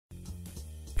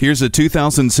Here's a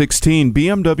 2016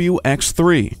 BMW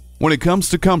X3. When it comes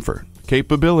to comfort,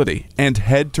 capability, and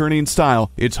head-turning style,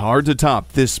 it's hard to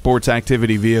top this sports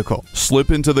activity vehicle.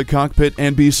 Slip into the cockpit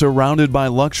and be surrounded by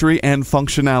luxury and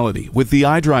functionality with the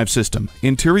iDrive system,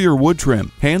 interior wood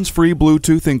trim, hands-free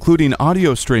Bluetooth including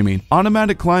audio streaming,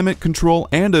 automatic climate control,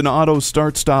 and an auto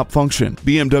start-stop function.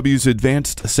 BMW's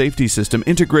advanced safety system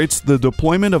integrates the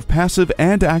deployment of passive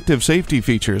and active safety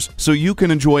features so you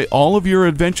can enjoy all of your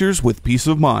adventures with peace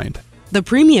of mind. The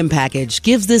premium package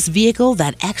gives this vehicle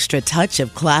that extra touch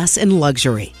of class and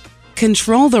luxury.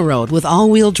 Control the road with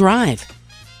all-wheel drive.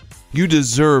 You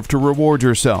deserve to reward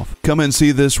yourself. Come and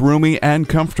see this roomy and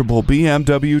comfortable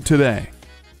BMW today.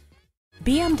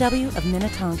 BMW of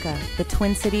Minnetonka, the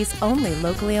Twin Cities' only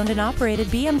locally owned and operated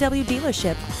BMW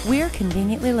dealership. We're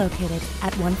conveniently located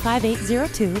at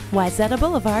 15802 Wayzata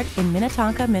Boulevard in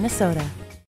Minnetonka, Minnesota.